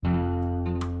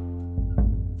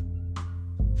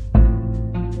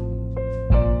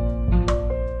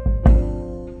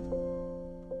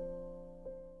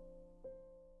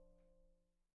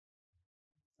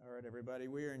everybody.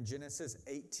 We are in Genesis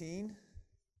 18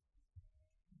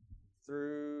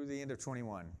 through the end of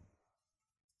 21.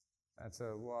 That's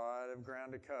a lot of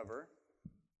ground to cover.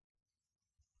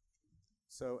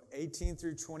 So 18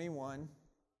 through 21.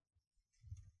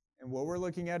 And what we're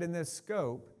looking at in this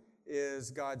scope is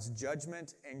God's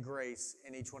judgment and grace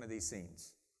in each one of these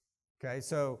scenes. Okay,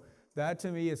 so that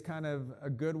to me is kind of a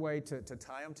good way to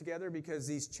tie them together, because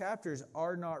these chapters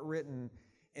are not written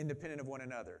independent of one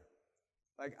another.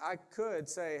 Like, I could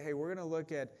say, hey, we're going to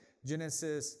look at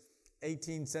Genesis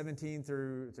 18, 17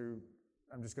 through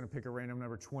I'm just going to pick a random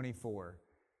number, 24,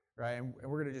 right? And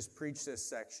we're going to just preach this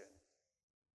section.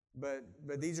 But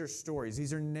these are stories.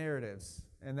 These are narratives.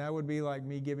 And that would be like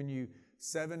me giving you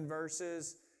 7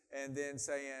 verses and then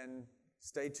saying,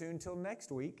 stay tuned till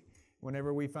next week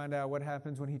whenever we find out what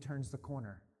happens when he turns the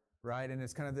corner, right? And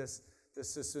it's kind of this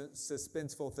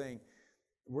suspenseful thing.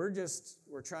 We're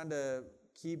trying to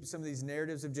keep some of these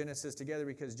narratives of Genesis together,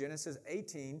 because Genesis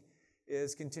 18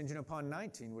 is contingent upon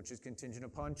 19, which is contingent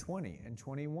upon 20 and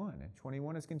 21. And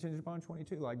 21 is contingent upon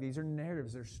 22. Like, these are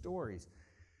narratives, they're stories.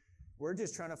 We're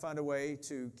just trying to find a way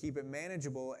to keep it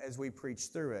manageable as we preach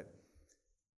through it.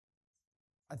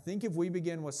 I think if we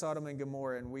begin with Sodom and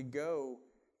Gomorrah and we go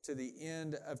to the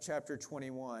end of chapter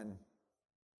 21,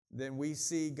 then we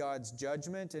see God's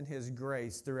judgment and His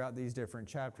grace throughout these different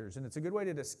chapters. And it's a good way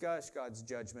to discuss God's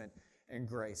judgment and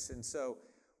grace. And so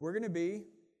we're going to be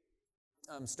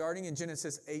starting in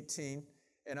Genesis 18,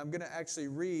 and I'm going to actually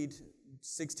read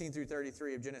 16 through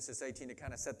 33 of Genesis 18 to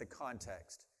kind of set the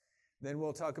context. Then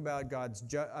we'll talk about God's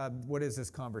what is this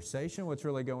conversation, what's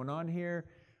really going on here,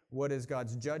 what is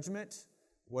God's judgment,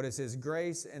 what is His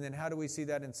grace, and then how do we see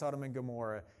that in Sodom and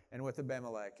Gomorrah and with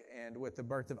Abimelech and with the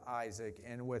birth of Isaac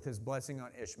and with his blessing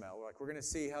on Ishmael. Like, we're going to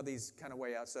see how these kind of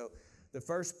weigh out. So the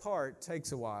first part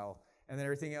takes a while, and then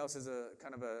everything else is a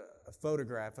kind of a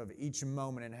photograph of each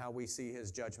moment and how we see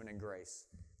His judgment and grace.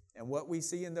 And what we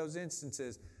see in those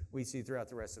instances, we see throughout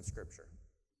the rest of Scripture.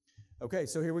 Okay,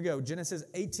 so here we go. Genesis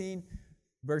 18,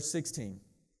 verse 16.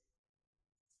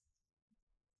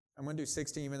 I'm going to do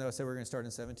 16, even though I said we're going to start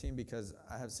in 17, because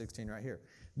I have 16 right here.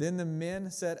 Then the men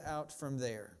set out from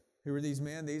there. Who are these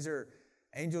men? These are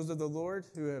angels of the Lord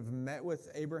who have met with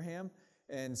Abraham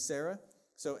and Sarah.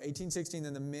 So 18:16,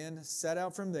 then the men set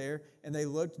out from there, and they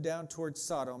looked down towards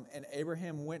Sodom, and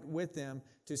Abraham went with them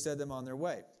to set them on their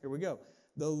way. Here we go.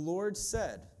 The Lord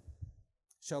said,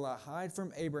 shall I hide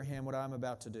from Abraham what I am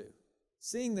about to do?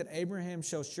 Seeing that Abraham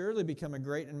shall surely become a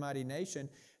great and mighty nation,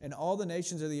 and all the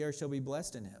nations of the earth shall be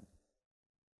blessed in him.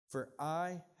 For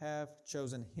I have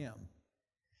chosen him,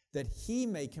 that he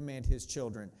may command his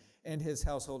children and his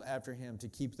household after him to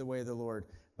keep the way of the Lord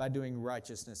by doing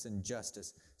righteousness and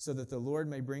justice, so that the Lord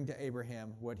may bring to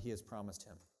Abraham what he has promised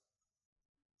him.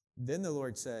 Then the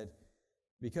Lord said,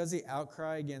 because the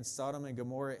outcry against Sodom and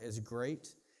Gomorrah is great,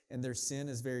 and their sin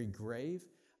is very grave,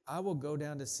 I will go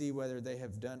down to see whether they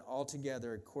have done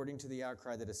altogether according to the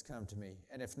outcry that has come to me,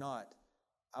 and if not,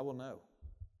 I will know.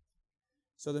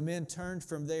 So the men turned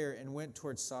from there and went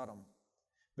towards Sodom.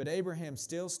 But Abraham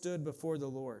still stood before the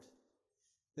Lord.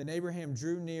 Then Abraham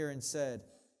drew near and said,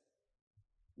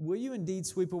 will you indeed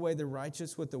sweep away the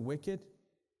righteous with the wicked?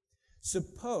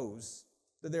 Suppose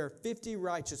that there are 50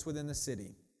 righteous within the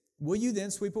city. Will you then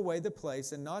sweep away the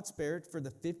place and not spare it for the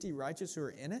 50 righteous who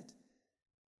are in it?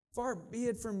 Far be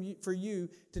it for you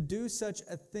to do such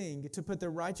a thing, to put the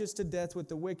righteous to death with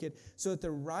the wicked, so that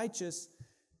the righteous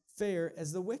fare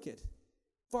as the wicked.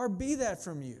 Far be that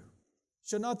from you.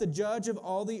 Shall not the judge of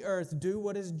all the earth do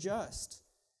what is just?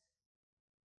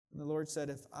 And the Lord said,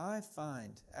 if I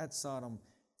find at Sodom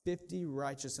 50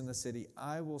 righteous in the city,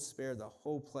 I will spare the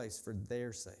whole place for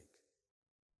their sake.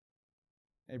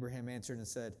 Abraham answered and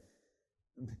said,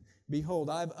 behold,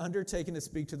 I have undertaken to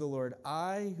speak to the Lord,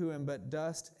 I who am but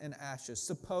dust and ashes.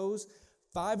 Suppose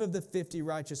 5 of the 50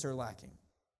 righteous are lacking.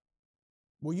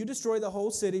 Will you destroy the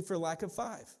whole city for lack of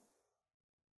 5?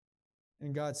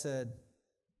 And God said,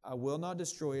 I will not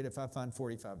destroy it if I find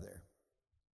 45 there.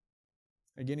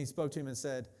 Again, he spoke to him and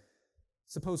said,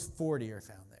 suppose 40 are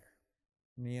found there.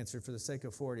 And he answered, for the sake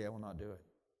of 40, I will not do it.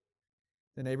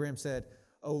 Then Abraham said,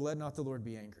 oh, let not the Lord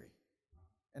be angry,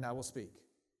 and I will speak.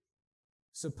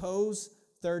 Suppose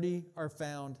 30 are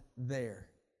found there.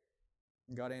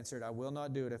 And God answered, I will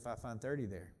not do it if I find 30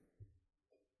 there.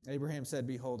 Abraham said,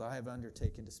 behold, I have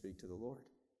undertaken to speak to the Lord.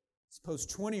 Suppose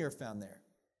 20 are found there.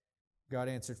 God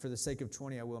answered, for the sake of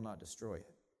 20, I will not destroy it.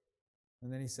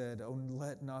 And then he said, oh,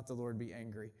 let not the Lord be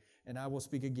angry, and I will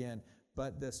speak again,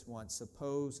 but this once.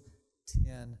 Suppose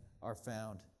 10 are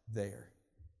found there.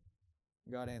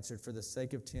 God answered, for the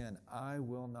sake of 10, I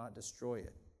will not destroy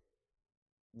it.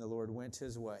 And the Lord went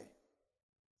his way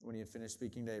when he had finished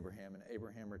speaking to Abraham, and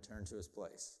Abraham returned to his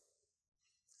place.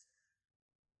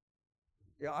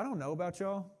 Yeah, I don't know about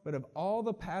y'all, but of all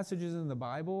the passages in the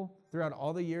Bible, throughout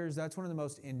all the years, that's one of the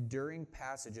most enduring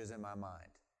passages in my mind.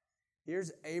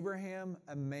 Here's Abraham,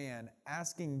 a man,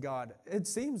 asking God, it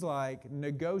seems like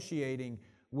negotiating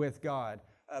with God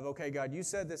of, okay, God, you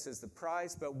said this is the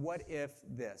price, but what if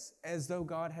this? As though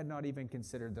God had not even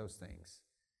considered those things.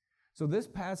 So this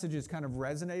passage has kind of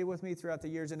resonated with me throughout the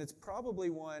years, and it's probably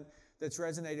one that's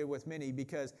resonated with many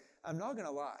because I'm not going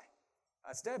to lie.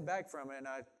 I step back from it, and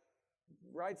I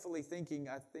rightfully thinking,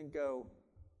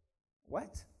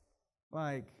 what?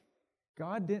 Like,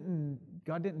 God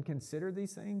didn't consider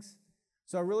these things?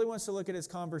 So I really want us to look at his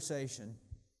conversation.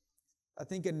 I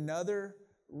think another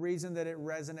reason that it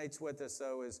resonates with us,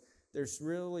 though, is there's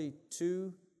really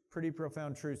two pretty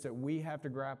profound truths that we have to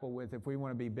grapple with if we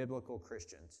want to be biblical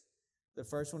Christians. The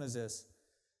first one is this: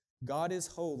 God is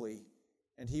holy,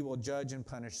 and he will judge and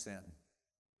punish sin.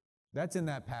 That's in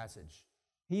that passage.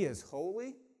 He is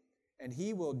holy, and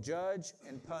he will judge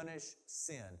and punish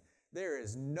sin. There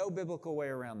is no biblical way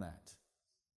around that.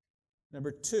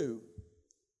 Number two,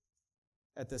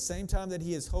 at the same time that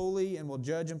he is holy and will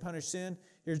judge and punish sin,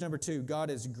 here's number two: God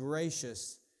is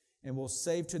gracious and will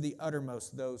save to the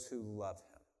uttermost those who love him.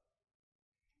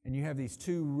 And you have these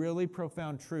two really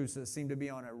profound truths that seem to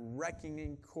be on a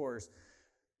reckoning course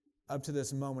up to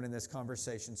this moment in this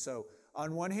conversation. So,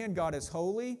 on one hand, God is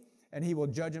holy and he will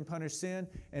judge and punish sin.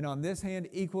 And on this hand,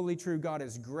 equally true, God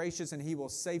is gracious and he will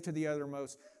save to the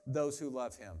uttermost those who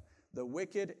love him. The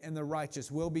wicked and the righteous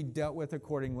will be dealt with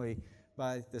accordingly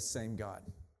by the same God.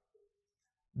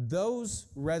 Those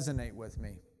resonate with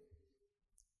me.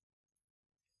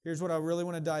 Here's what I really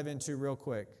want to dive into real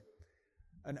quick.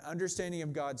 An understanding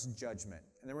of God's judgment.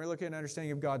 And then we're looking at an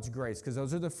understanding of God's grace, because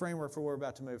those are the framework for what we're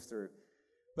about to move through.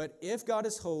 But if God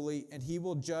is holy and he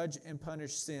will judge and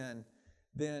punish sin,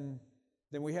 then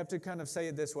we have to kind of say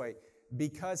it this way: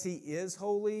 because he is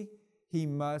holy, he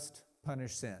must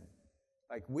punish sin.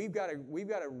 Like, we've got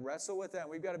to wrestle with that, and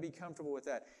we've got to be comfortable with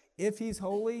that. If he's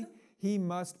holy, he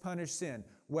must punish sin.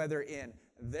 Whether in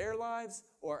their lives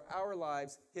or our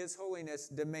lives, his holiness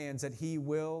demands that he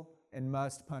will and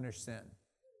must punish sin.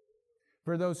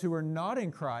 For those who are not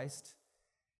in Christ,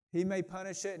 he may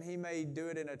punish it and he may do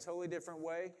it in a totally different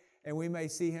way, and we may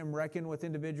see him reckon with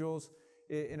individuals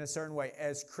in a certain way.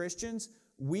 As Christians,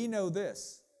 we know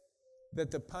this, that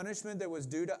the punishment that was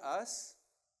due to us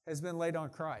has been laid on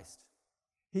Christ.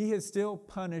 He has still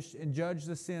punished and judged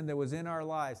the sin that was in our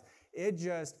lives. It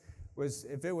just was,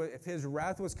 if his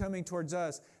wrath was coming towards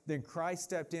us, then Christ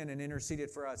stepped in and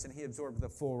interceded for us, and he absorbed the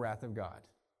full wrath of God.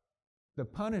 The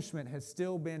punishment has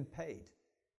still been paid.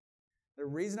 The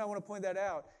reason I want to point that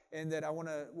out, and that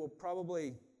we'll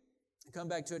probably come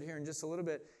back to it here in just a little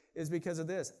bit, is because of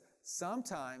this.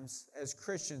 Sometimes, as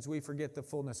Christians, we forget the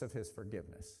fullness of his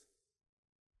forgiveness.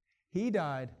 He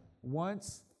died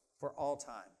once for all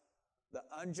time. The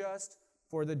unjust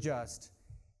for the just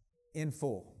in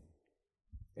full.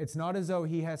 It's not as though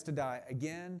he has to die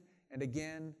again and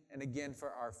again and again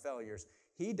for our failures.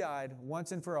 He died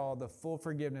once and for all, the full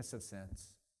forgiveness of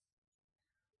sins.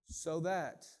 So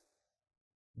that,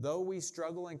 though we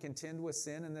struggle and contend with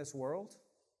sin in this world,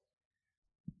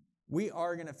 we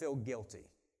are going to feel guilty.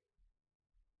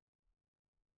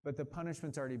 But the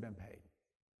punishment's already been paid.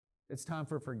 It's time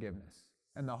for forgiveness.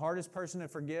 And the hardest person to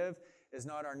forgive is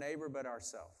not our neighbor, but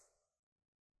ourselves.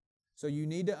 So you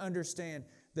need to understand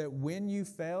that when you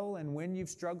fail and when you've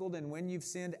struggled and when you've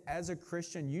sinned as a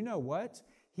Christian, you know what?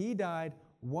 He died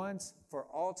once for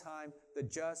all time, the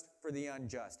just for the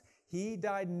unjust. He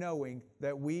died knowing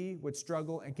that we would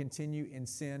struggle and continue in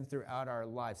sin throughout our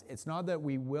lives. It's not that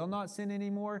we will not sin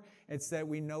anymore. It's that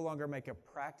we no longer make a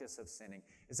practice of sinning.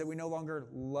 It's that we no longer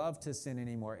love to sin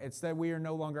anymore. It's that we are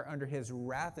no longer under his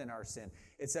wrath in our sin.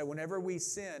 It's that whenever we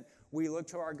sin, we look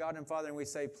to our God and Father and we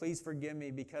say, please forgive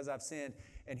me because I've sinned.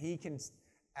 And he can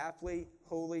aptly,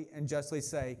 wholly, and justly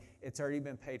say, it's already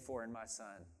been paid for in my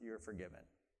Son. You're forgiven.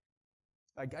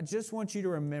 Like, I just want you to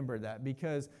remember that,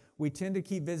 because we tend to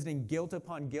keep visiting guilt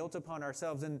upon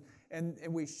ourselves, and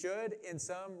we should, in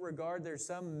some regard. There's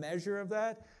some measure of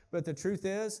that, but the truth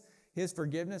is, his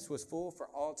forgiveness was full for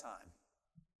all time.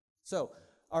 So,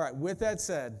 all right, with that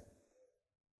said,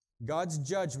 God's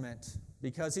judgment,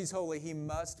 because he's holy, he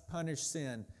must punish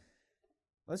sin.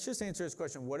 Let's just answer this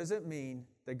question. What does it mean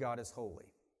that God is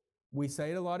holy? We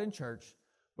say it a lot in church,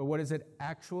 but what does it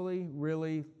actually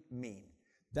really mean?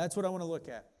 That's what I want to look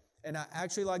at. And I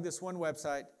actually like this one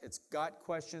website. It's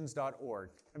gotquestions.org.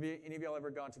 Have any of y'all ever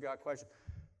gone to Got Questions?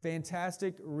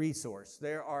 Fantastic resource.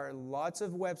 There are lots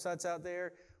of websites out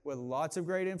there with lots of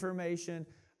great information.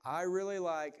 I really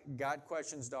like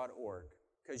gotquestions.org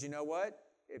because you know what?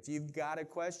 If you've got a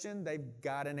question, they've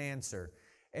got an answer.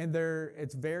 And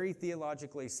it's very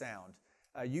theologically sound.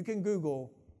 You can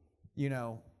Google,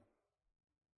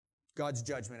 God's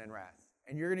judgment and wrath.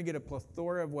 And you're going to get a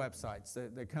plethora of websites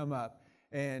that come up.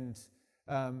 And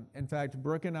in fact,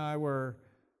 Brooke and I were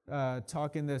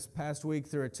talking this past week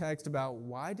through a text about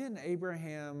why didn't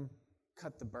Abraham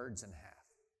cut the birds in half,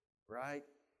 right?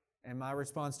 And my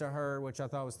response to her, which I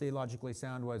thought was theologically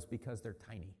sound, was because they're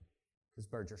tiny, because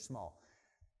birds are small.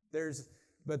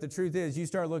 But the truth is, you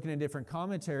start looking at different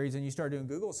commentaries and you start doing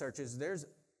Google searches, there's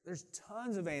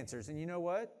tons of answers. And you know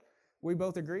what? We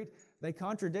both agreed. They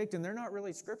contradict and they're not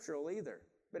really scriptural either.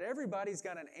 But everybody's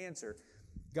got an answer.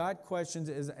 God Questions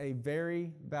is a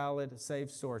very valid,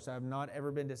 safe source. I have not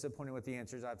ever been disappointed with the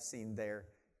answers I've seen there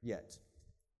yet.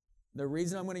 The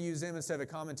reason I'm going to use them instead of a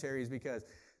commentary is because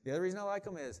the other reason I like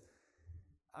them is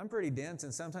I'm pretty dense,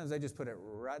 and sometimes they just put it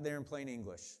right there in plain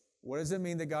English. What does it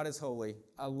mean that God is holy?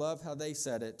 I love how they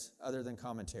said it other than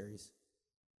commentaries.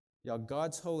 Y'all,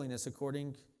 God's holiness,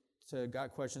 according to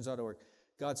GotQuestions.org,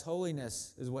 God's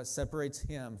holiness is what separates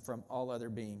Him from all other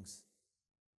beings.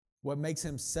 What makes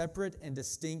Him separate and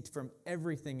distinct from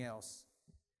everything else.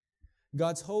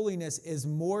 God's holiness is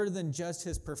more than just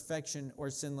His perfection or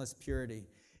sinless purity.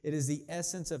 It is the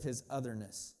essence of His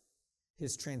otherness,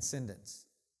 His transcendence.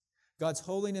 God's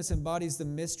holiness embodies the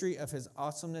mystery of His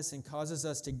awesomeness and causes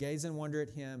us to gaze and wonder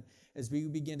at Him as we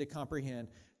begin to comprehend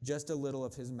just a little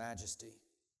of His majesty.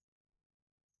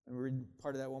 And we read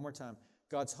part of that one more time.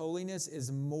 God's holiness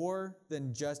is more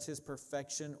than just His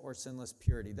perfection or sinless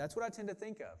purity. That's what I tend to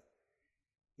think of.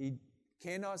 He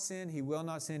cannot sin, He will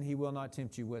not sin, He will not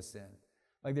tempt you with sin.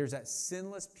 Like there's that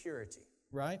sinless purity,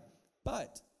 right?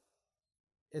 But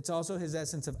it's also His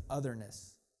essence of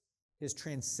otherness, His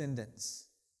transcendence.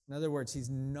 In other words, He's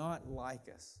not like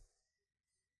us.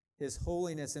 His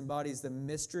holiness embodies the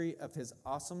mystery of His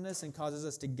awesomeness and causes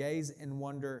us to gaze and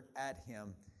wonder at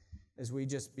Him as we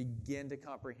just begin to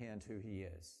comprehend who He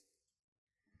is.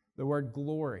 The word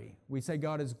glory. We say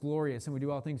God is glorious and we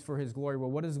do all things for His glory.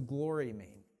 Well, what does glory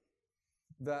mean?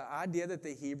 The idea that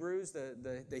the Hebrews,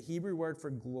 the Hebrew word for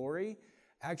glory,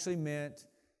 actually meant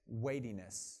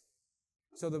weightiness.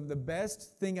 So the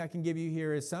best thing I can give you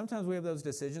here is sometimes we have those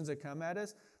decisions that come at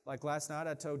us. Like last night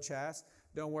I told Chas,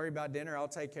 don't worry about dinner, I'll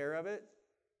take care of it.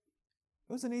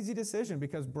 It was an easy decision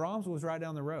because Brahms was right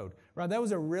down the road. Right? That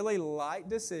was a really light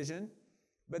decision,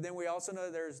 but then we also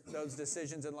know there's those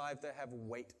decisions in life that have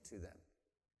weight to them.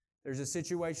 There's a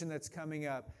situation that's coming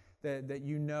up that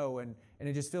you know and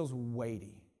it just feels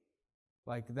weighty.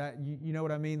 Like that, you know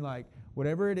what I mean? Like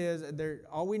whatever it is,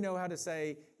 all we know how to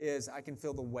say is I can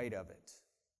feel the weight of it.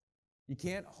 You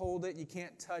can't hold it, you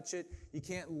can't touch it, you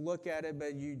can't look at it,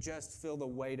 but you just feel the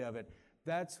weight of it.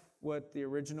 That's what the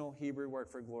original Hebrew word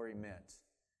for glory meant.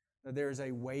 That there is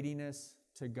a weightiness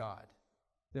to God.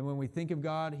 That when we think of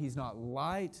God, He's not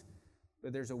light,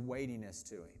 but there's a weightiness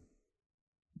to Him.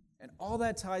 And all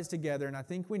that ties together, and I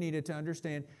think we needed to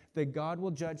understand that God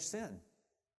will judge sin.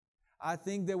 I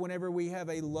think that whenever we have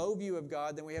a low view of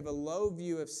God, then we have a low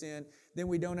view of sin, then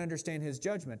we don't understand His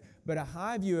judgment. But a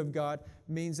high view of God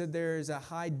means that there is a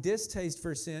high distaste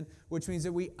for sin, which means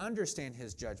that we understand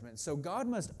His judgment. So God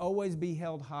must always be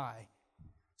held high.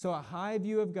 So a high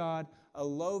view of God, a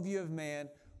low view of man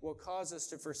will cause us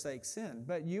to forsake sin.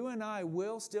 But you and I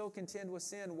will still contend with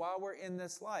sin while we're in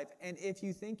this life. And if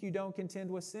you think you don't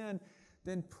contend with sin,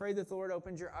 then pray that the Lord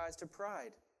opens your eyes to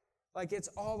pride. Like it's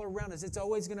all around us. It's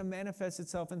always going to manifest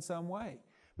itself in some way.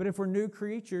 But if we're new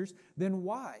creatures, then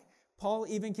why? Paul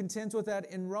even contends with that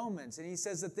in Romans. And he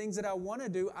says the things that I want to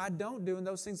do, I don't do. And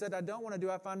those things that I don't want to do,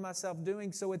 I find myself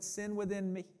doing. So it's sin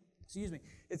within me.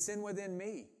 It's sin within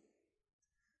me.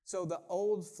 So the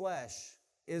old flesh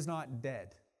is not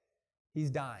dead. He's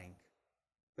dying.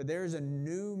 But there's a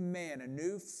new man, a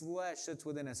new flesh that's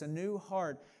within us, a new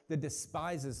heart that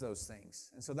despises those things.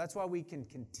 And so that's why we can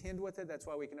contend with it. That's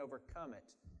why we can overcome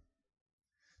it.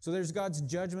 So there's God's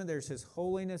judgment, there's His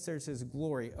holiness, there's His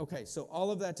glory. Okay, so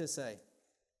all of that to say,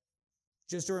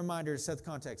 just a reminder to set the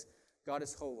context. God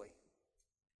is holy.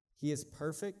 He is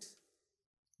perfect.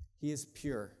 He is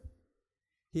pure.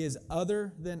 He is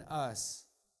other than us,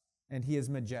 and He is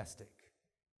majestic.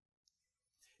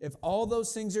 If all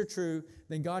those things are true,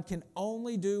 then God can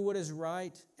only do what is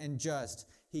right and just.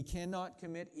 He cannot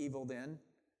commit evil then,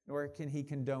 nor can He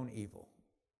condone evil.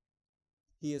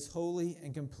 He is holy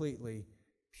and completely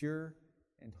pure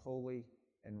and holy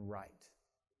and right.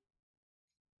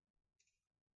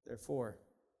 Therefore,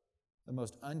 the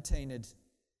most untainted,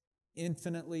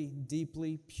 infinitely,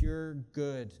 deeply pure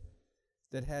good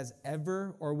that has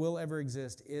ever or will ever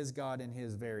exist is God in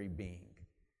his very being.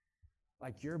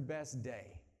 Like your best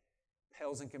day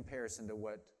pales in comparison to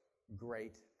what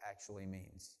great actually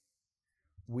means.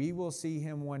 We will see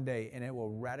him one day, and it will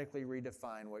radically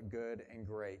redefine what good and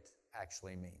great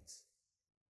actually means.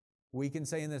 We can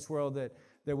say in this world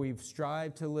that we've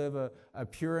strived to live a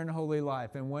pure and holy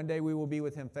life, and one day we will be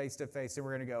with him face to face, and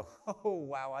we're going to go, oh,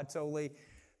 wow, I totally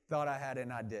thought I had it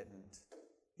and I didn't.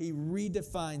 He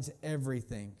redefines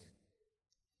everything.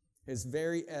 His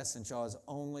very essence is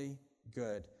only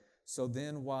good. So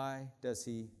then why does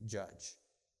he judge?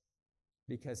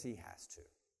 Because he has to.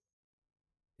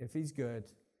 If he's good,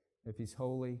 if he's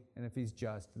holy, and if he's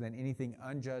just, then anything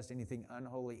unjust, anything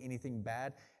unholy, anything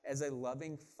bad, as a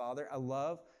loving father, I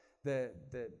love that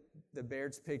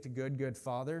Baird's picked a good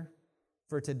father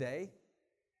for today.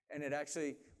 And it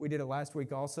actually, we did it last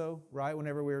week also, right?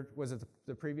 Whenever was it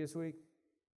the previous week?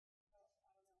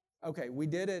 Okay, we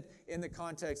did it in the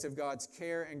context of God's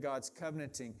care and God's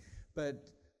covenanting. But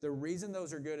the reason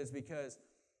those are good is because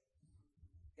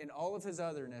in all of his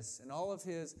otherness, in all of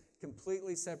his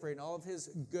completely separate, in all of his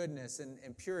goodness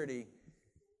and purity,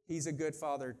 he's a good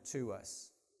father to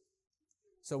us.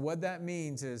 So what that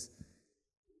means is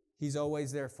he's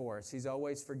always there for us. He's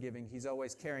always forgiving. He's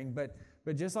always caring. But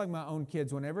just like my own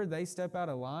kids, whenever they step out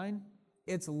of line,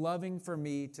 it's loving for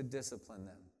me to discipline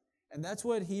them. And that's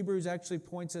what Hebrews actually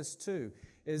points us to,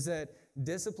 is that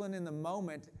discipline in the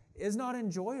moment is not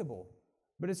enjoyable,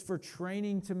 but it's for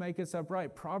training to make us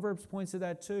upright. Proverbs points to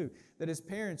that too, that as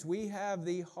parents, we have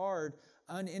the hard,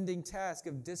 unending task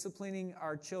of disciplining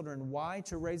our children. Why?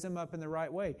 To raise them up in the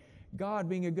right way. God,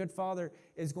 being a good father,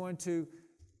 is going to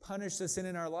punish the sin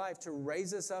in our life to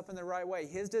raise us up in the right way.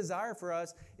 His desire for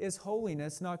us is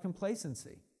holiness, not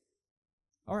complacency.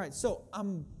 All right, so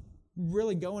I'm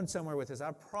really going somewhere with this,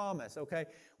 I promise, okay?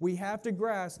 We have to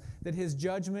grasp that his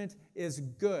judgment is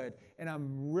good, and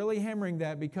I'm really hammering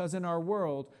that because in our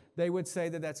world, they would say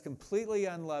that that's completely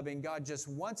unloving. God just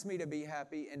wants me to be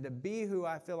happy and to be who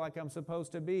I feel like I'm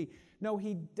supposed to be. No,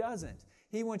 he doesn't.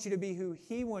 He wants you to be who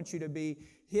he wants you to be,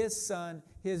 his son,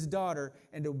 his daughter,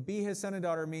 and to be his son and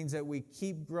daughter means that we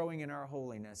keep growing in our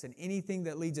holiness, and anything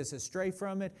that leads us astray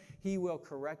from it, he will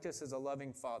correct us as a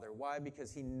loving father. Why?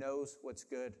 Because he knows what's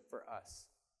good for us.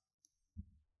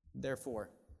 Therefore,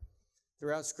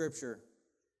 throughout Scripture,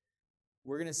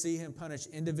 we're going to see him punish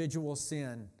individual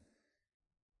sin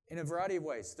in a variety of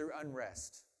ways, through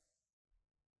unrest.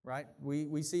 Right?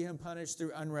 We see him punished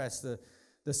through unrest.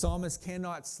 The psalmist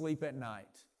cannot sleep at night.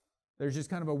 There's just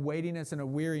kind of a weightiness and a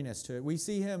weariness to it. We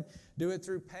see him do it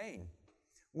through pain.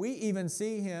 We even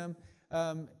see him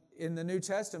in the New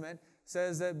Testament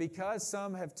says that because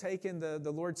some have taken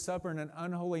the Lord's Supper in an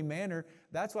unholy manner,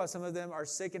 that's why some of them are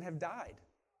sick and have died.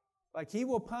 Like he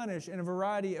will punish in a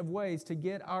variety of ways to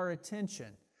get our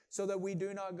attention so that we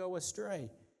do not go astray.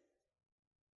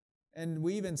 And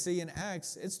we even see in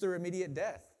Acts, it's through immediate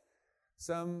death.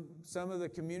 Some of the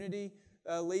community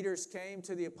leaders came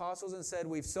to the apostles and said,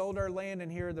 we've sold our land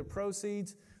and here are the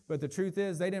proceeds. But the truth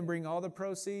is they didn't bring all the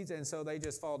proceeds, and so they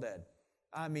just fall dead.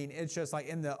 I mean, it's just like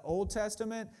in the Old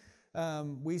Testament,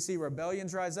 we see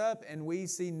rebellions rise up and we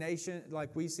see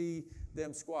we see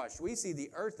them squashed. We see the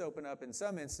earth open up in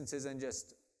some instances and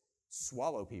just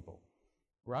swallow people,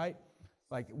 right?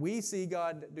 Like we see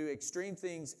God do extreme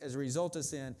things as a result of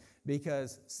sin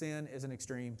because sin is an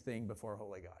extreme thing before a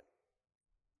holy God.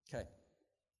 Okay.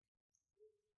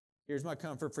 Here's my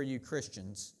comfort for you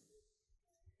Christians.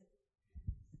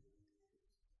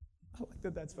 I like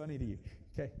that that's funny to you.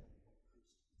 Okay.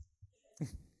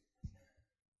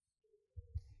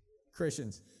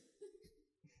 Christians,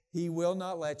 he will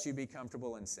not let you be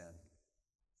comfortable in sin.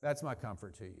 That's my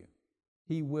comfort to you.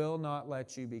 He will not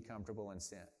let you be comfortable in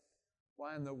sin.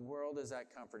 Why in the world is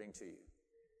that comforting to you?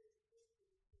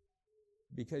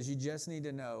 Because you just need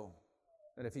to know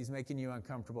that if he's making you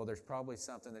uncomfortable, there's probably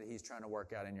something that he's trying to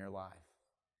work out in your life.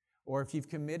 Or if you've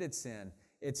committed sin,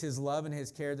 it's his love and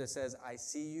his care that says, I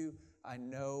see you, I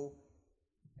know,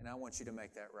 and I want you to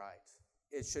make that right.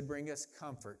 It should bring us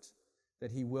comfort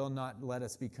that he will not let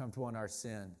us be comfortable in our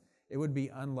sin. It would be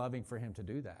unloving for him to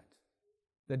do that.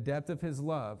 The depth of his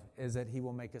love is that he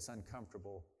will make us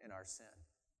uncomfortable in our sin.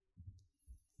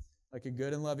 Like a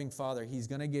good and loving father, he's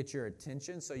going to get your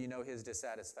attention so you know his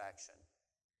dissatisfaction.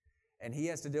 And he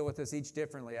has to deal with us each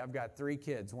differently. I've got 3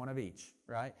 kids, one of each,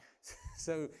 right?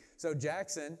 So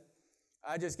Jackson,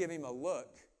 I just give him a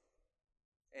look,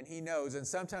 and he knows. And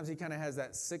sometimes he kind of has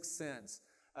that sixth sense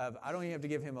of, I don't even have to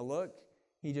give him a look.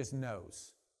 He just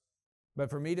knows. But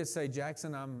for me to say,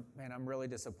 Jackson, I'm really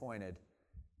disappointed,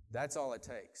 that's all it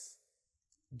takes.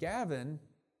 Gavin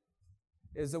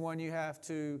is the one you have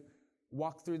to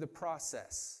walk through the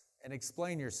process and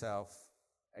explain yourself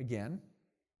again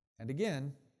and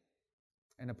again,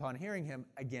 and upon hearing him,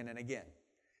 again and again.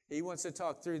 He wants to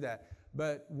talk through that.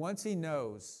 But once he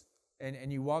knows,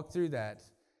 and you walk through that,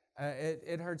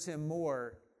 it hurts him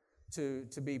more to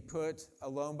be put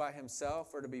alone by himself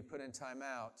or to be put in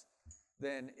timeout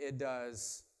than it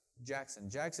does Jackson.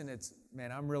 Jackson,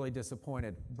 I'm really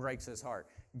disappointed, breaks his heart.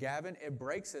 Gavin, it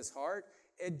breaks his heart.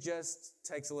 It just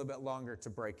takes a little bit longer to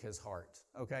break his heart,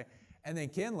 okay? And then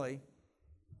Kinley,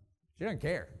 she doesn't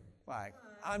care. Like,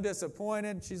 I'm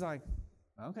disappointed. She's like,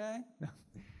 okay.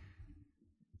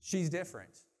 She's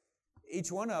different.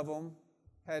 Each one of them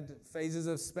had phases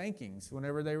of spankings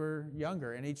whenever they were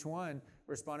younger, and each one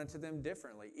responded to them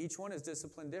differently. Each one is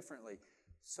disciplined differently.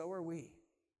 So are we.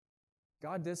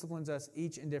 God disciplines us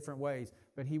each in different ways,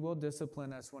 but he will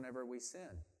discipline us whenever we sin.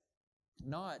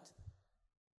 Not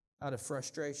out of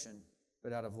frustration,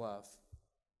 but out of love.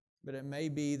 But it may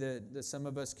be that some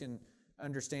of us can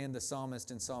understand the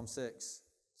psalmist in Psalm 6.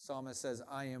 The psalmist says,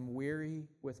 I am weary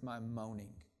with my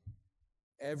moaning.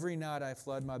 Every night I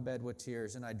flood my bed with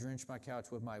tears, and I drench my couch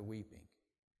with my weeping.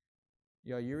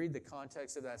 You read the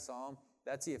context of that psalm,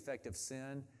 that's the effect of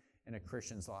sin in a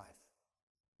Christian's life.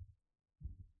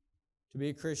 To be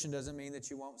a Christian doesn't mean that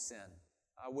you won't sin.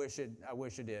 I wish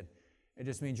it did. It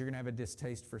just means you're going to have a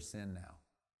distaste for sin now.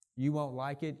 You won't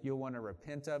like it. You'll want to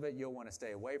repent of it. You'll want to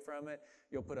stay away from it.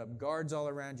 You'll put up guards all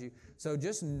around you. So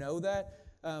just know that.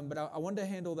 But I wanted to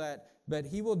handle that. But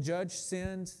he will judge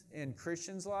sins in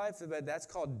Christians' life, but that's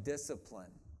called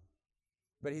discipline.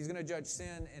 But he's going to judge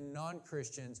sin in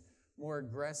non-Christians more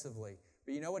aggressively.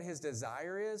 But you know what his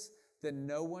desire is? That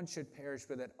no one should perish,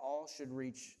 but that all should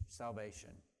reach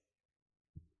salvation.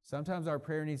 Sometimes our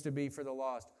prayer needs to be for the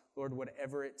lost. Lord,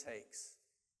 whatever it takes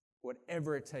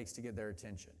to get their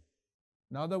attention.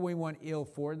 Not that we want ill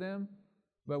for them,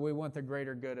 but we want the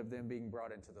greater good of them being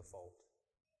brought into the fold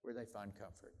where they find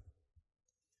comfort.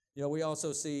 We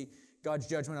also see God's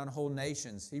judgment on whole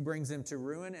nations. He brings them to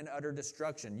ruin and utter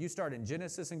destruction. You start in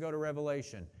Genesis and go to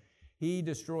Revelation. He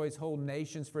destroys whole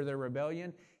nations for their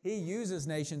rebellion. He uses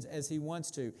nations as he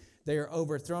wants to. They are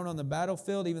overthrown on the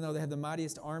battlefield, even though they have the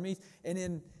mightiest armies. And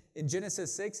in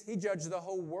Genesis 6, he judged the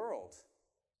whole world.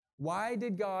 Why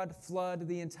did God flood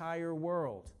the entire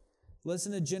world?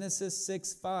 Listen to Genesis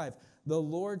 6:5. The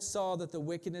Lord saw that the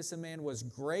wickedness of man was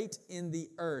great in the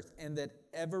earth, and that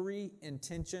every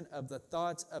intention of the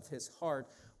thoughts of his heart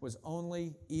was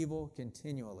only evil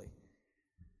continually.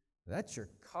 That's your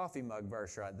coffee mug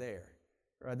verse right there.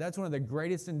 Right? That's one of the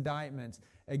greatest indictments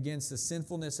against the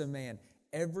sinfulness of man.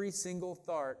 Every single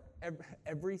thought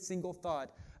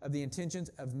of the intentions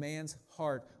of man's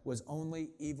heart was only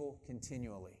evil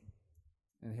continually.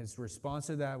 And his response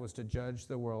to that was to judge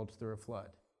the world through a flood.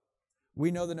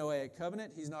 We know the Noahic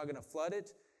covenant. He's not going to flood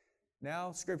it.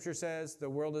 Now, Scripture says the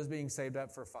world is being saved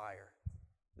up for fire.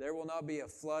 There will not be a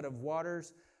flood of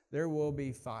waters. There will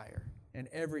be fire, and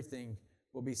everything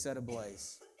will be set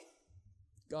ablaze.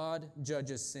 God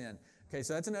judges sin. Okay,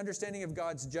 so that's an understanding of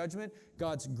God's judgment,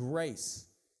 God's grace.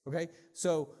 Okay,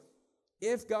 so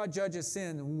if God judges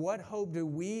sin, what hope do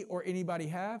we or anybody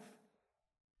have?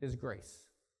 His grace.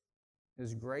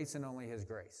 His grace and only His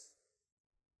grace.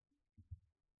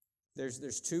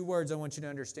 There's two words I want you to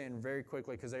understand very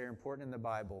quickly because they are important in the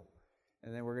Bible.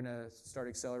 And then we're going to start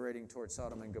accelerating towards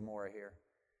Sodom and Gomorrah here.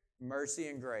 Mercy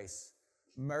and grace.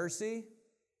 Mercy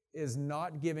is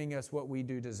not giving us what we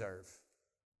do deserve.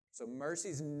 So mercy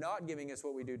is not giving us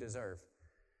what we do deserve.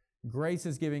 Grace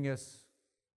is giving us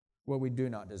what we do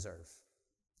not deserve.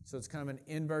 So it's kind of an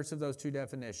inverse of those two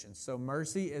definitions. So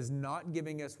mercy is not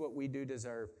giving us what we do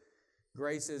deserve.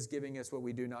 Grace is giving us what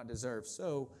we do not deserve.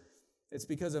 So it's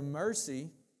because of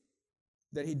mercy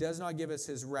that He does not give us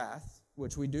His wrath,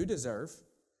 which we do deserve.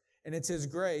 And it's His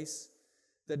grace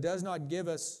that does give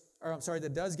us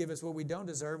what we don't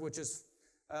deserve, which is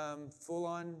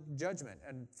full-on judgment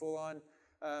and full-on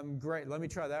grace. Let me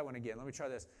try that one again. Let me try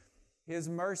this. His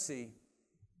mercy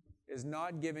is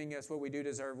not giving us what we do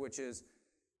deserve, which is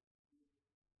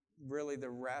really the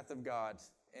wrath of God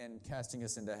and casting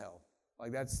us into hell.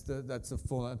 Like that's the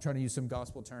full. I'm trying to use some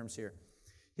gospel terms here.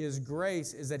 His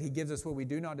grace is that He gives us what we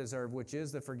do not deserve, which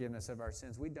is the forgiveness of our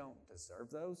sins. We don't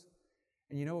deserve those.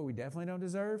 And you know what we definitely don't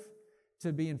deserve?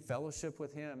 To be in fellowship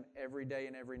with Him every day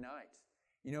and every night.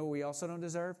 You know what we also don't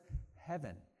deserve?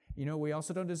 Heaven. You know what we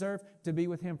also don't deserve? To be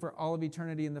with Him for all of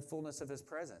eternity in the fullness of His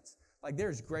presence. Like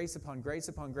there's grace upon grace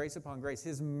upon grace upon grace.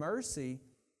 His mercy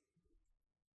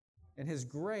and His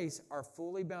grace are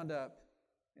fully bound up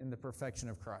in the perfection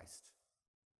of Christ.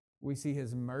 We see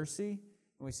His mercy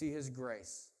and we see His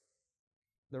grace.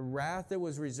 The wrath that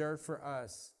was reserved for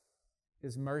us,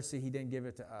 His mercy, He didn't give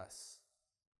it to us.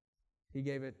 He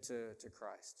gave it to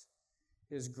Christ.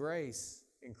 His grace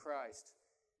in Christ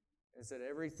is that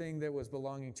everything that was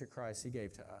belonging to Christ, He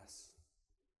gave to us.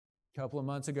 A couple of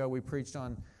months ago, we preached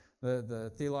on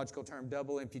the theological term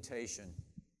double imputation.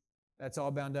 That's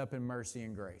all bound up in mercy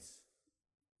and grace.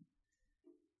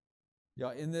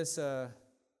 Y'all, in this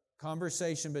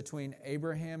conversation between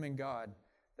Abraham and God,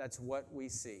 that's what we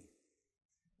see.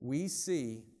 We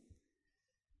see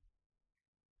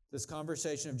this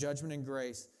conversation of judgment and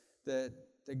grace that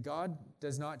God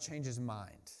does not change His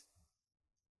mind.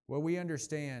 What we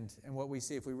understand and what we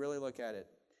see, if we really look at it,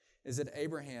 is that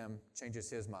Abraham changes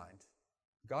his mind.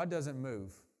 God doesn't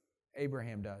move.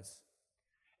 Abraham does.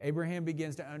 Abraham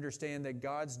begins to understand that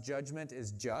God's judgment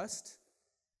is just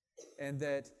and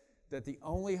that the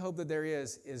only hope that there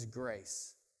is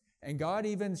grace. And God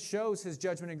even shows His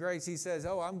judgment and grace. He says,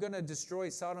 I'm going to destroy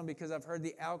Sodom because I've heard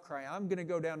the outcry. I'm going to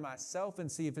go down myself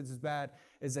and see if it's as bad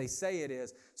as they say it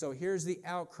is. So here's the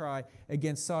outcry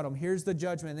against Sodom. Here's the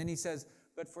judgment. And then He says,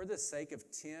 but for the sake of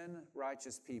 10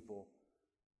 righteous people,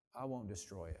 I won't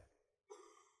destroy it.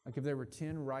 Like if there were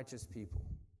 10 righteous people.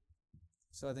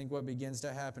 So I think what begins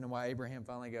to happen and why Abraham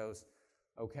finally goes,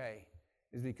 okay,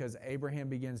 is because Abraham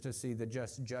begins to see the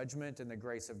just judgment and the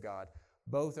grace of God.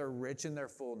 Both are rich in their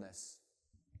fullness.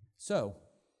 So,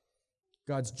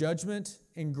 God's judgment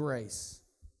and grace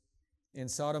in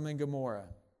Sodom and Gomorrah.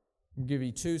 I'll give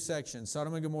you two sections.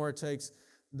 Sodom and Gomorrah takes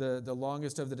the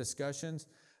longest of the discussions.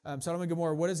 Sodom and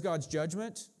Gomorrah, what is God's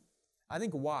judgment? I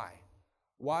think why.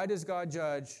 Why does God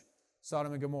judge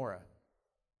Sodom and Gomorrah?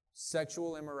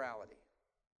 Sexual immorality.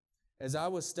 As I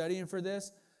was studying for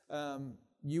this,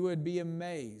 you would be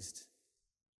amazed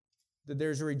that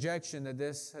there's a rejection that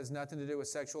this has nothing to do with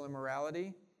sexual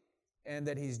immorality and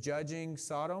that He's judging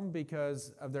Sodom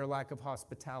because of their lack of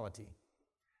hospitality.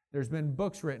 There's been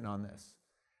books written on this.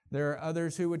 There are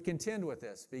others who would contend with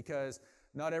this because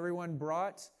not everyone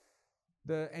brought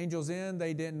the angels in.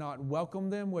 They did not welcome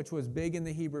them, which was big in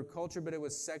the Hebrew culture, but it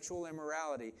was sexual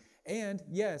immorality. And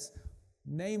yes,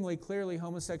 namely, clearly,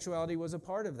 homosexuality was a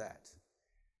part of that.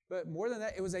 But more than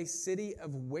that, it was a city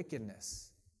of wickedness.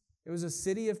 It was a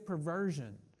city of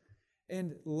perversion.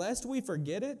 And lest we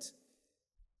forget it,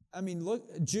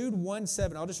 look, Jude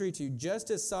 1:7, I'll just read to you.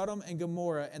 Just as Sodom and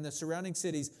Gomorrah and the surrounding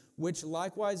cities, which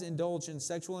likewise indulged in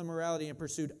sexual immorality and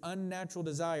pursued unnatural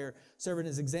desire, served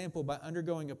as example by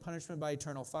undergoing a punishment by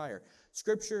eternal fire.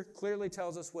 Scripture clearly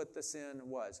tells us what the sin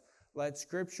was. Let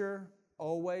Scripture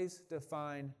always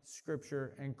define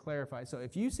Scripture and clarify. So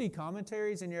if you see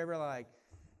commentaries and you're ever like,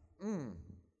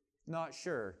 not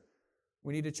sure,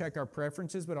 we need to check our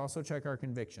preferences, but also check our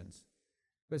convictions.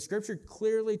 But Scripture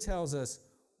clearly tells us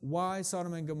why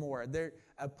Sodom and Gomorrah.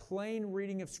 A plain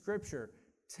reading of Scripture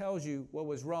tells you what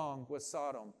was wrong with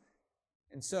Sodom.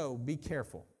 And so, be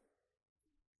careful.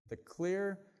 The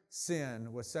clear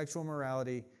sin was sexual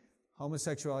immorality,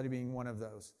 homosexuality being one of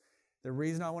those. The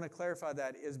reason I want to clarify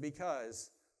that is because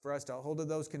for us to hold to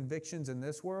those convictions in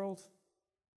this world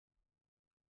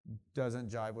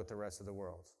doesn't jive with the rest of the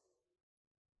world.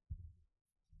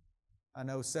 I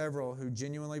know several who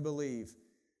genuinely believe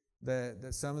that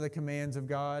some of the commands of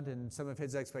God and some of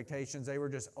His expectations, they were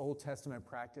just Old Testament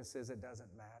practices. It doesn't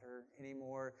matter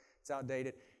anymore. It's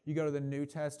outdated. You go to the New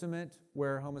Testament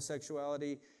where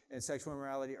homosexuality and sexual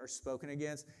immorality are spoken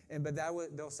against,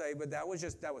 they'll say, but that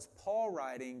was Paul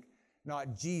writing,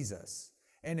 not Jesus.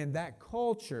 And in that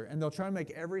culture, and they'll try to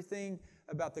make everything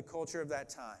about the culture of that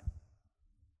time.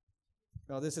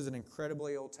 Now, this is an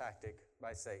incredibly old tactic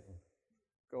by Satan.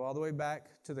 Go all the way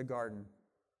back to the garden.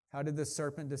 How did the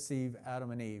serpent deceive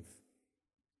Adam and Eve?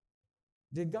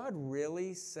 Did God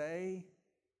really say?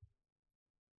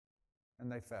 And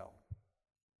they fell.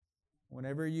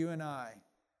 Whenever you and I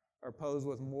are posed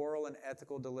with moral and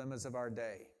ethical dilemmas of our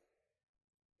day,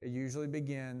 it usually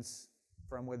begins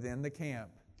from within the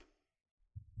camp.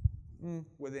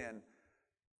 Within.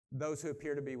 Those who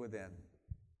appear to be within.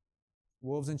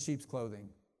 Wolves in sheep's clothing.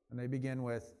 And they begin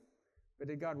with, but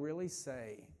did God really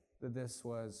say that this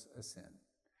was a sin?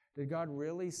 Did God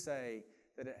really say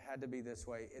that it had to be this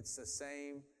way? It's the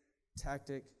same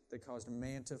tactic that caused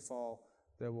man to fall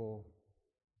that will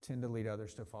tend to lead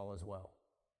others to fall as well.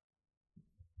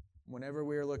 Whenever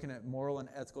we are looking at moral and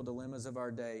ethical dilemmas of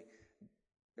our day,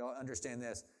 y'all understand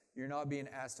this. You're not being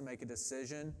asked to make a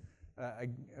decision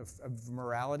of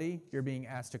morality. You're being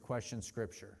asked to question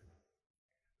Scripture.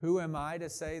 Who am I to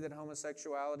say that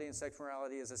homosexuality and sexual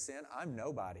morality is a sin? I'm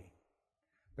nobody.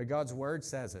 But God's Word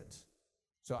says it.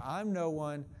 So I'm no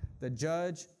one, the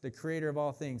judge, the creator of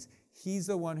all things. He's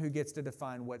the one who gets to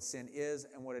define what sin is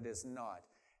and what it is not.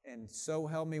 And so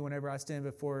help me, whenever I stand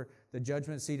before the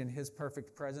judgment seat in His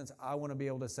perfect presence, I want to be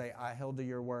able to say, I held to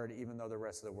your word even though the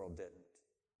rest of the world didn't.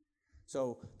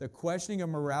 So the questioning of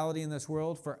morality in this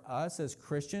world for us as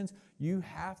Christians, you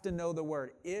have to know the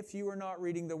Word. If you are not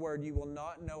reading the Word, you will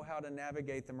not know how to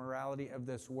navigate the morality of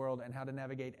this world and how to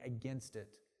navigate against it.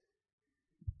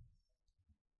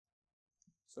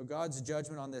 So God's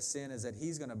judgment on this sin is that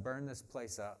He's going to burn this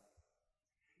place up.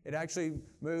 It actually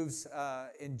moves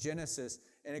in Genesis,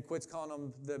 and it quits calling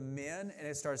them the men, and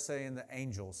it starts saying the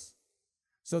angels.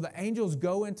 So the angels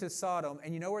go into Sodom,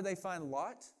 and you know where they find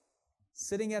Lot?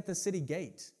 Sitting at the city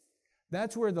gate.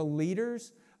 That's where the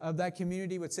leaders of that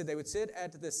community would sit. They would sit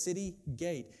at the city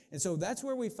gate. And so that's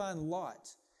where we find Lot.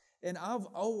 And I've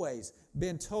always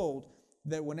been told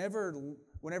that whenever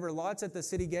Lot's at the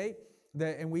city gate,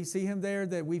 and we see him there,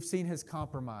 that we've seen his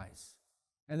compromise.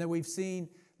 And that we've seen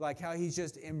like how he's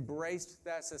just embraced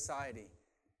that society.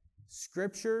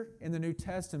 Scripture in the New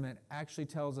Testament actually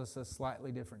tells us a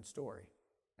slightly different story.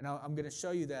 And I'm going to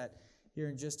show you that here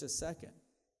in just a second.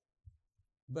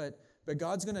 But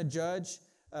God's going to judge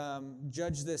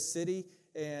this city,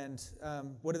 and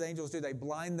what do the angels do? They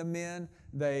blind the men.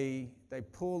 They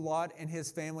pull Lot and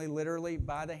his family literally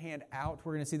by the hand out.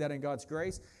 We're going to see that in God's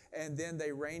grace. And then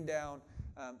they rain down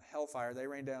hellfire. They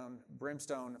rain down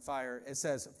brimstone fire. It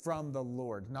says from the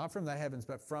Lord, not from the heavens,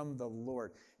 but from the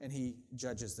Lord. And He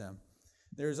judges them.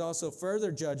 There's also further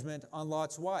judgment on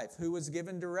Lot's wife, who was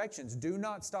given directions. Do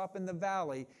not stop in the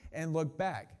valley and look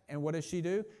back. And what does she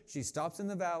do? She stops in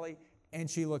the valley and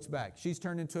she looks back. She's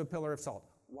turned into a pillar of salt.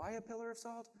 Why a pillar of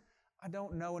salt? I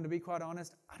don't know. And to be quite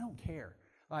honest, I don't care.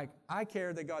 I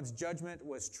care that God's judgment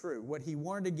was true. What He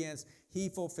warned against, He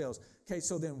fulfills. Okay,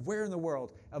 so then where in the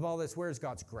world of all this, where is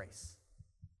God's grace?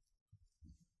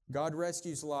 God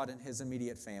rescues Lot and his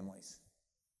immediate families.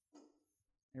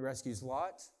 He rescues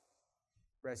Lot,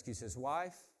 rescues his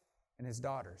wife, and his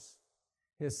daughters.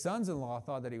 His sons-in-law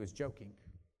thought that he was joking,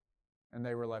 and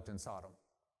they were left in Sodom.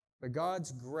 But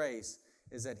God's grace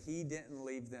is that He didn't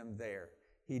leave them there.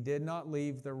 He did not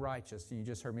leave the righteous. You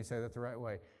just heard me say that the right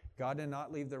way. God did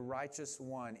not leave the righteous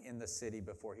one in the city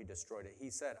before He destroyed it. He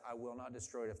said, I will not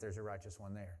destroy it if there's a righteous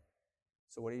one there.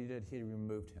 So what He did, He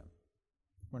removed him.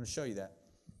 I'm going to show you that.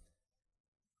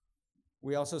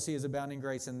 We also see His abounding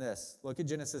grace in this. Look at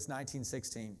Genesis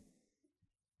 19:16.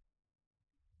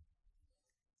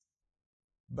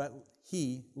 But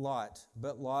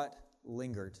Lot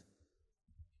lingered.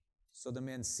 So the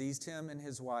men seized him and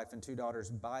his wife and 2 daughters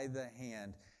by the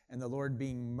hand, and the Lord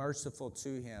being merciful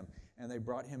to him, and they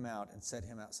brought him out and set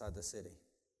him outside the city.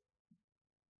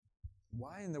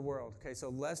 Why in the world? Okay, so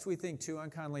lest we think too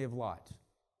unkindly of Lot,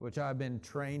 which I've been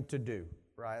trained to do,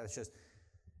 right? It's just,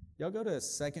 y'all go to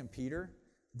 2 Peter,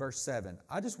 verse 7.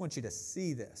 I just want you to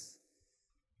see this,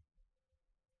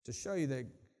 to show you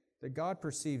that God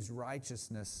perceives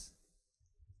righteousness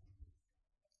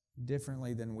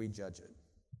differently than we judge it.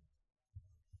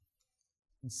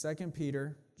 In 2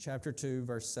 Peter chapter 2,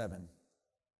 verse 7.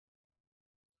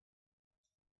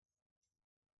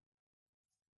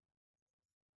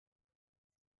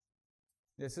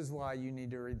 This is why we need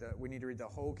to read the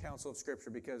whole counsel of Scripture,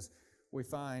 because we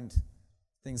find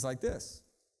things like this.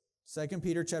 2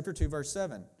 Peter chapter 2, verse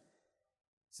 7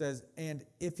 says, and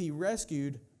if He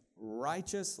rescued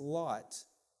righteous Lot,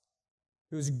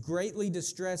 who was greatly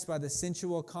distressed by the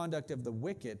sensual conduct of the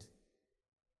wicked,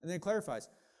 and then it clarifies,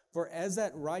 for as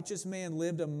that righteous man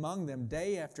lived among them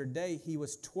day after day, he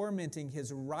was tormenting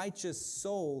his righteous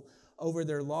soul over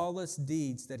their lawless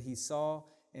deeds that he saw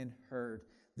and heard.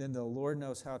 Then the Lord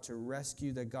knows how to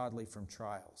rescue the godly from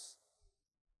trials.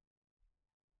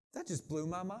 That just blew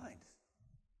my mind.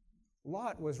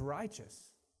 Lot was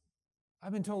righteous.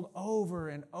 I've been told over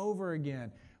and over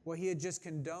again what he had just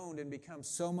condoned and become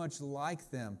so much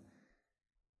like them.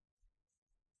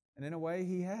 And in a way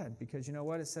he had, because you know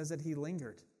what? It says that he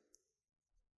lingered.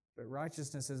 But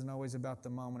righteousness isn't always about the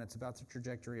moment. It's about the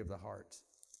trajectory of the heart.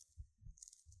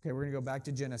 Okay, we're going to go back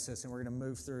to Genesis, and we're going to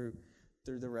move through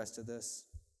the rest of this.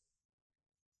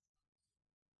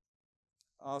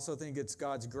 I also think it's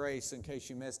God's grace, in case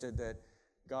you missed it, that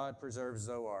God preserves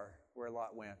Zoar, where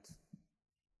Lot went.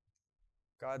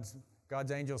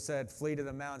 God's angel said, flee to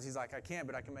the mountains. He's like, I can't,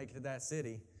 but I can make it to that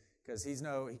city, because he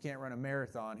can't run a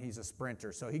marathon. He's a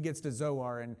sprinter. So he gets to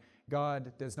Zoar, and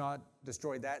God does not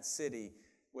destroy that city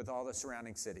with all the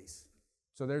surrounding cities.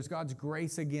 So there's God's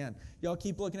grace again. Y'all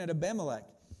keep looking at Abimelech.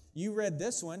 You read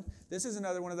this one. This is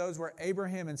another one of those where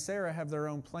Abraham and Sarah have their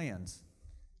own plans.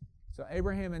 So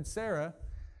Abraham and Sarah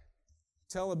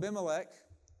tell Abimelech,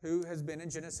 who has been in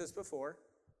Genesis before,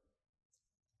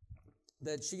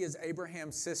 that she is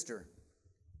Abraham's sister.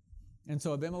 And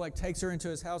so Abimelech takes her into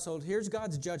his household. Here's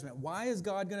God's judgment. Why is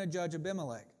God going to judge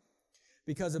Abimelech?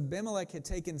 Because Abimelech had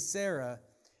taken Sarah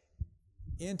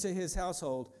into his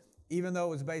household, even though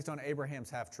it was based on Abraham's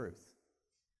half-truth.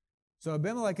 So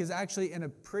Abimelech is actually in a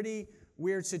pretty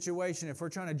weird situation if we're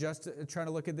trying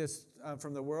to look at this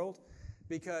from the world,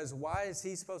 because why is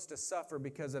he supposed to suffer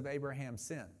because of Abraham's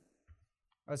sin?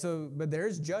 But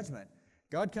there's judgment.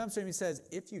 God comes to him and he says,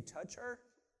 if you touch her,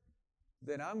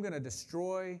 then I'm going to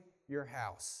destroy your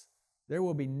house. There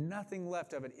will be nothing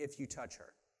left of it if you touch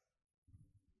her.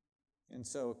 And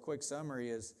so a quick summary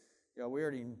is, we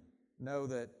already know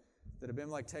that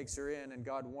Abimelech takes her in, and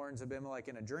God warns Abimelech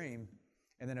in a dream.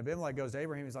 And then Abimelech goes to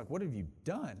Abraham. He's like, what have you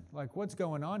done? Like, what's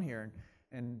going on here?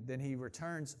 And then he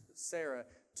returns Sarah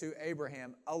to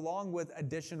Abraham along with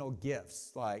additional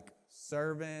gifts like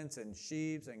servants and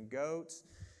sheep and goats.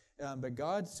 But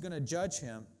God's going to judge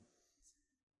him.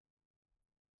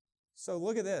 So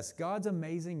look at this. God's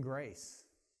amazing grace.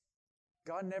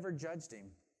 God never judged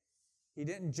him. He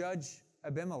didn't judge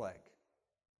Abimelech.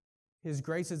 His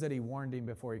grace is that he warned him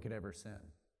before he could ever sin.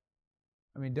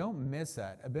 I mean, don't miss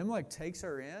that. Abimelech takes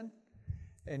her in,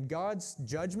 and God's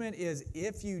judgment is,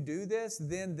 if you do this,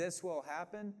 then this will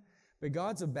happen. But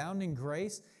God's abounding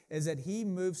grace is that he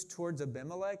moves towards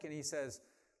Abimelech and he says,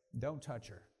 don't touch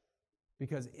her.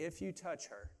 Because if you touch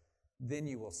her, then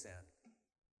you will sin.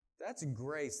 That's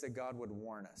grace that God would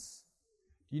warn us.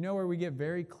 Do you know where we get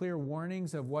very clear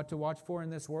warnings of what to watch for in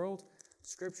this world?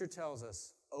 Scripture tells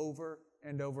us over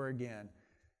and over again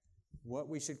what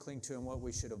we should cling to and what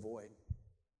we should avoid.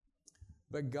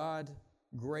 But God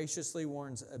graciously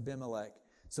warns Abimelech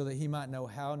so that he might know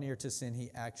how near to sin he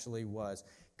actually was.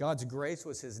 God's grace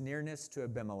was his nearness to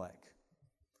Abimelech.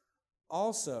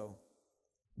 Also,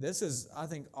 this is, I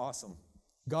think, awesome.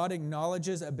 God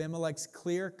acknowledges Abimelech's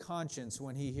clear conscience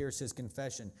when he hears his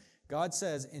confession. God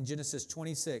says in Genesis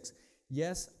 26,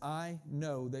 yes, I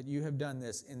know that you have done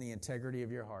this in the integrity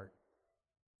of your heart.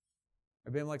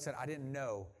 Abimelech said, I didn't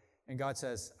know. And God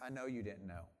says, I know you didn't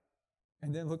know.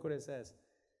 And then look what it says.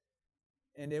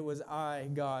 And it was I,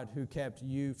 God, who kept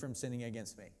you from sinning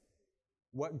against me.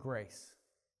 What grace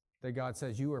that God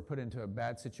says you were put into a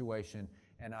bad situation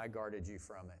and I guarded you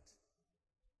from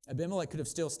it. Abimelech could have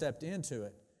still stepped into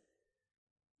it.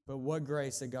 But what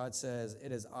grace that God says,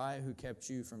 it is I who kept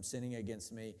you from sinning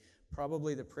against me.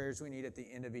 Probably the prayers we need at the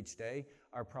end of each day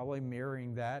are probably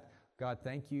mirroring that. God,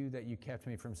 thank you that you kept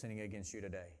me from sinning against you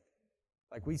today.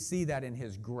 Like we see that in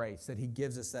his grace, that he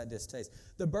gives us that distaste.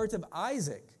 The birth of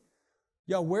Isaac.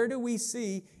 Where do we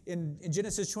see in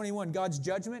Genesis 21 God's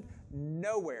judgment?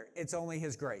 Nowhere. It's only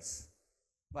his grace.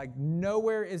 Like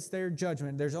nowhere is there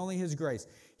judgment. There's only his grace.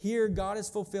 Here, God is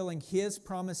fulfilling his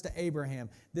promise to Abraham.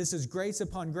 This is grace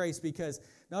upon grace because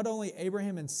not only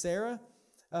Abraham and Sarah,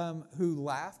 who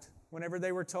laughed whenever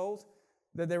they were told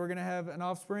that they were going to have an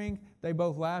offspring, they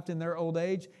both laughed in their old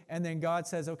age. And then God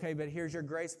says, okay, but here's your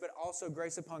grace, but also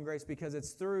grace upon grace because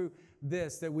it's through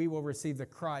this that we will receive the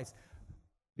Christ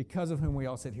because of whom we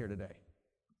all sit here today.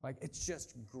 Like it's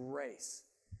just grace.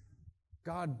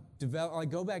 God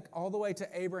go back all the way to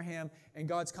Abraham and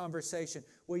God's conversation.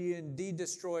 Will you indeed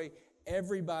destroy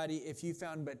everybody if you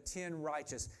found but 10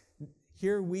 righteous?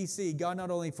 Here we see God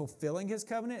not only fulfilling his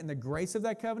covenant and the grace of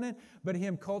that covenant, but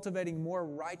him cultivating more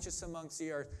righteous amongst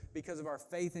the earth because of our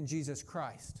faith in Jesus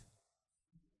Christ.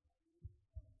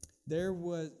 Let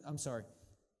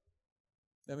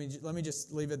me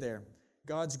just leave it there.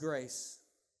 God's grace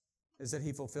is that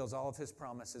he fulfills all of his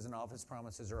promises, and all of his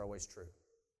promises are always true.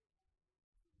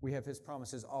 We have his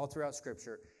promises all throughout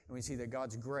Scripture, and we see that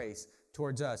God's grace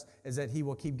towards us is that he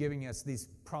will keep giving us these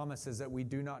promises that we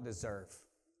do not deserve.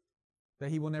 That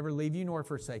he will never leave you nor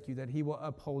forsake you, that he will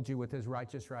uphold you with his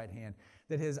righteous right hand,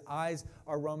 that his eyes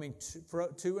are roaming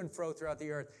to and fro throughout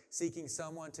the earth, seeking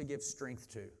someone to give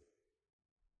strength to.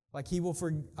 Like he will,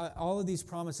 all of these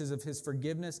promises of his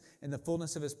forgiveness and the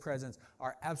fullness of his presence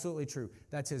are absolutely true.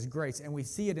 That's his grace. And we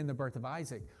see it in the birth of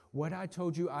Isaac. What I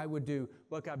told you I would do,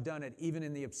 look, I've done it, even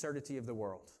in the absurdity of the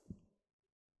world.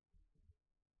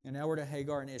 And now we're to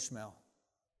Hagar and Ishmael.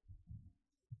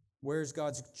 Where's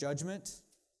God's judgment?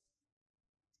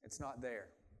 It's not there.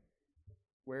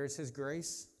 Where's his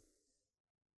grace?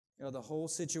 The whole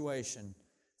situation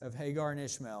of Hagar and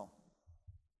Ishmael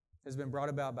has been brought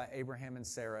about by Abraham and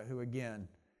Sarah, who again,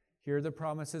 hear the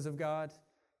promises of God,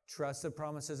 trust the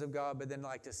promises of God, but then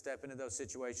like to step into those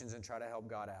situations and try to help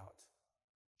God out.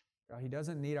 He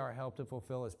doesn't need our help to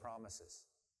fulfill his promises.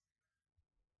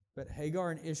 But Hagar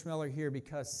and Ishmael are here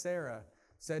because Sarah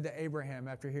said to Abraham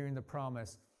after hearing the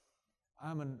promise,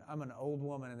 I'm an old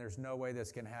woman and there's no way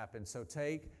this can happen. So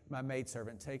take my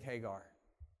maidservant, take Hagar.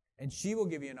 and she will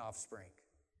give you an offspring.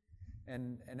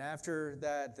 And after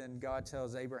that, then God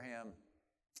tells Abraham,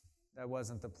 that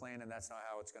wasn't the plan, and that's not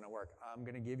how it's going to work. I'm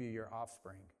going to give you your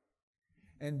offspring.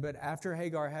 But after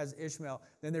Hagar has Ishmael,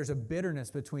 then there's a bitterness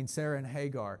between Sarah and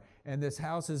Hagar. And this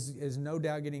house is no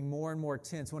doubt getting more and more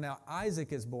tense. Well, now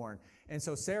Isaac is born. And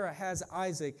so Sarah has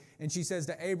Isaac, and she says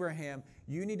to Abraham,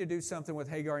 you need to do something with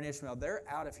Hagar and Ishmael. They're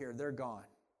out of here. They're gone.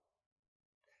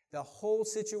 The whole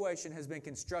situation has been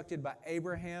constructed by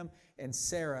Abraham and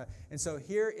Sarah. And so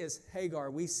here is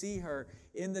Hagar. We see her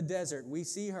in the desert. We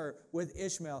see her with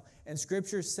Ishmael. And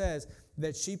Scripture says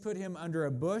that she put him under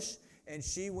a bush, and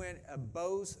she went a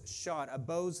bow's shot, a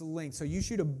bow's length. So you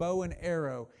shoot a bow and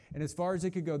arrow, and as far as it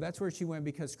could go, that's where she went,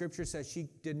 because Scripture says she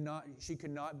could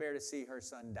not bear to see her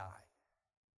son die.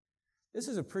 This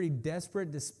is a pretty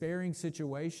desperate, despairing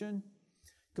situation,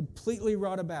 completely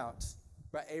wrought about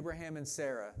by Abraham and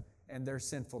Sarah and their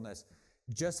sinfulness,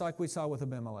 just like we saw with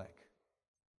Abimelech.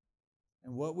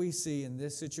 And what we see in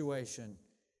this situation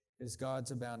is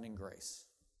God's abounding grace.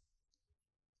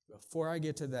 Before I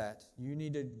get to that, you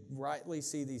need to rightly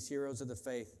see these heroes of the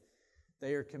faith.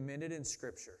 They are commended in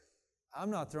Scripture. I'm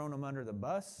not throwing them under the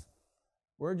bus.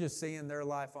 We're just seeing their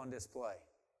life on display.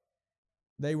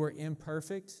 They were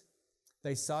imperfect.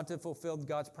 They sought to fulfill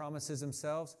God's promises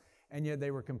themselves, and yet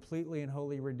they were completely and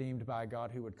wholly redeemed by a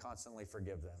God who would constantly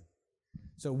forgive them.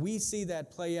 So we see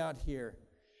that play out here.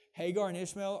 Hagar and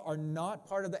Ishmael are not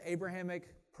part of the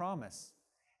Abrahamic promise,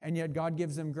 and yet God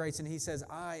gives them grace, and He says,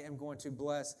 I am going to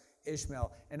bless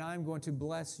Ishmael, and I am going to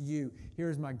bless you. Here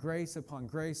is my grace upon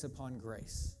grace upon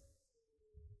grace.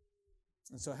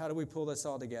 And so how do we pull this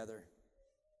all together?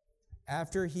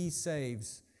 After He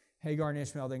saves Hagar and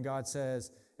Ishmael, then God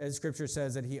says, as Scripture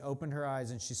says, that He opened her eyes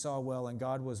and she saw well, and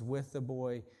God was with the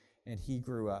boy, and he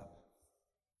grew up.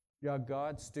 Yeah,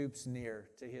 God stoops near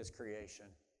to His creation,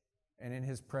 and in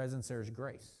His presence there's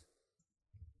grace.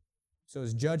 So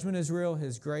His judgment is real,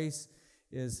 His grace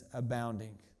is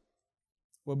abounding.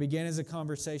 What began as a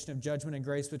conversation of judgment and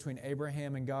grace between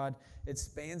Abraham and God, it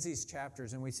spans these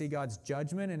chapters, and we see God's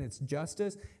judgment and its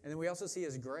justice, and then we also see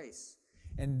His grace.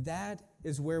 And that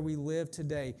is where we live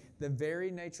today. The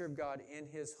very nature of God in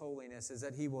His holiness is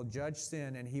that He will judge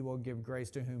sin and He will give grace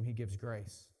to whom He gives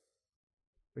grace.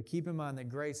 But keep in mind that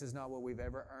grace is not what we've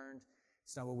ever earned.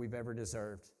 It's not what we've ever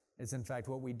deserved. It's in fact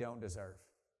what we don't deserve.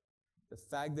 The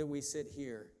fact that we sit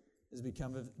here is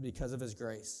because of His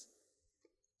grace.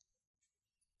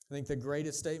 I think the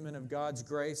greatest statement of God's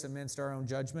grace amidst our own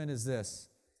judgment is this: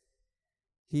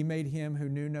 He made Him who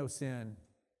knew no sin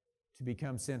to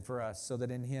become sin for us, so that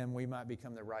in Him we might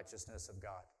become the righteousness of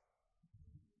God.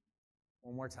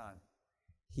 One more time.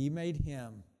 He made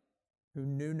Him who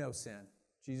knew no sin,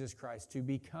 Jesus Christ, to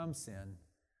become sin,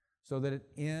 so that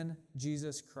in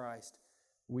Jesus Christ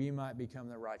we might become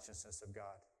the righteousness of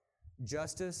God.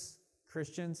 Justice,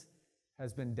 Christians,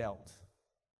 has been dealt.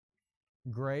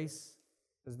 Grace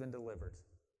has been delivered.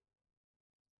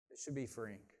 It should be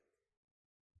freeing.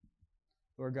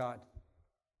 Lord God,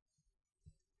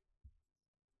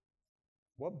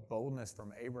 what boldness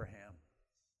from Abraham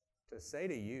to say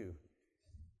to you,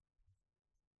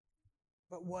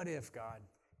 but what if, God,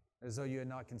 as though you had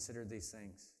not considered these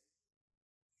things?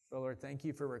 But Lord, thank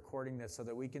you for recording this so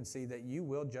that we can see that you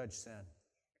will judge sin.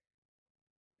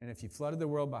 And if you flooded the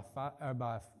world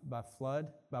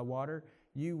by water,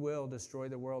 you will destroy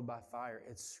the world by fire.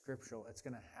 It's scriptural. It's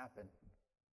going to happen.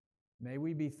 May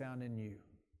we be found in you,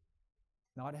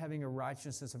 not having a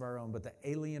righteousness of our own, but the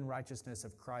alien righteousness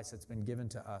of Christ that's been given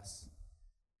to us.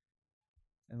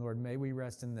 And Lord, may we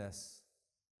rest in this,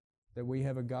 that we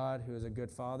have a God who is a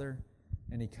good Father,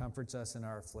 and He comforts us in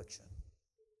our affliction.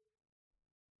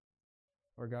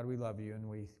 Lord God, we love you, and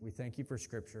we thank you for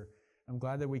Scripture. I'm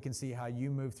glad that we can see how you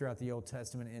move throughout the Old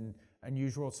Testament in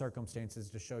unusual circumstances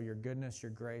to show your goodness,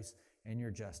 your grace, and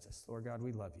your justice. Lord God,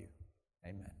 we love you.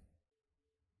 Amen.